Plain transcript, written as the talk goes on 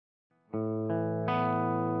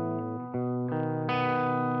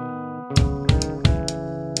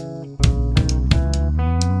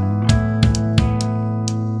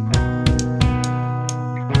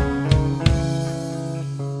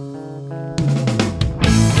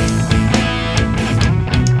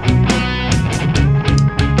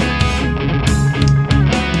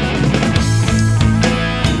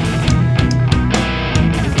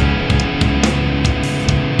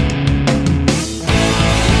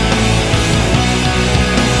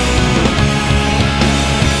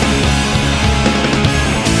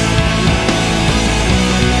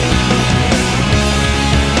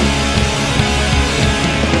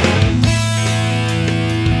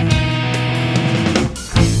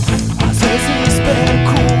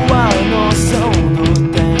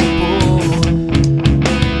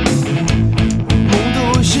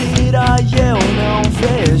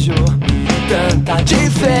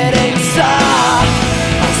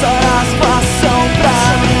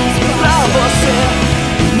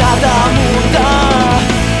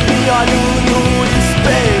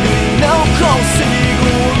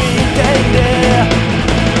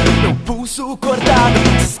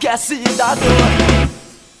esquece da dor,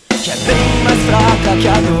 que é bem mais fraca que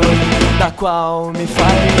a dor da qual me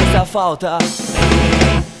faz a falta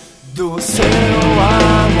do seu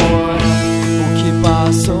amor. O que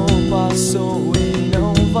passou, passou e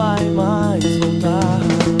não vai mais voltar.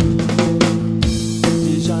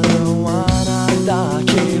 E já não há nada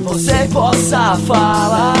que você possa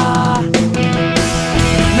falar.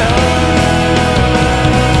 Não,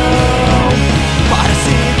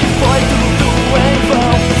 parece que foi tudo em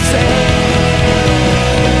vão. Sei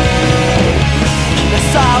que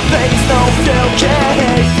dessa vez não fui eu que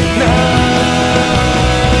errei. Não,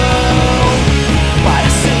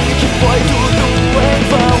 parece que foi tudo em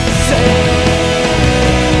vão. Sei,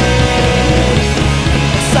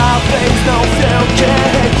 dessa vez não fui eu que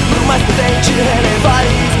errei. Por mais que tente relevar e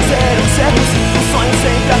esquecer os erros, os sonhos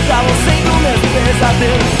sempre acabam sendo o mesmo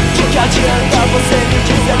pesadelo. De que adianta você me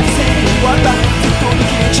dizer que se importa, se tudo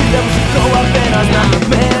que tivemos ficou apenas na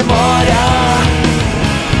memória.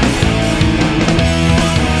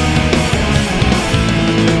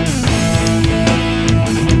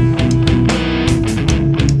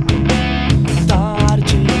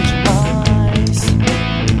 Tarde demais.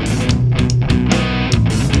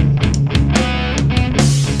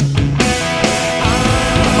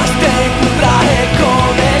 Mais tempo pra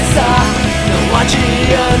recomeçar, não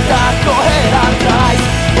adianta correr atrás.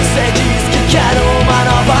 Você diz que quer uma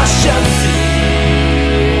nova chance,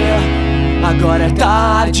 agora é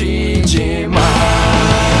tarde demais.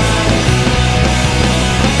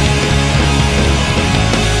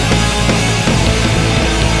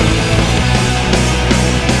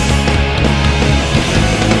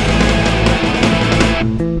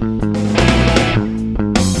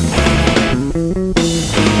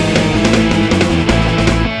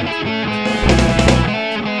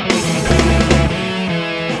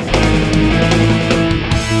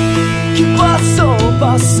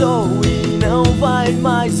 Passou e não vai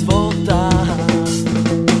mais voltar.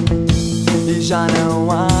 E já não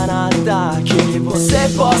há nada que você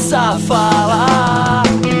possa falar.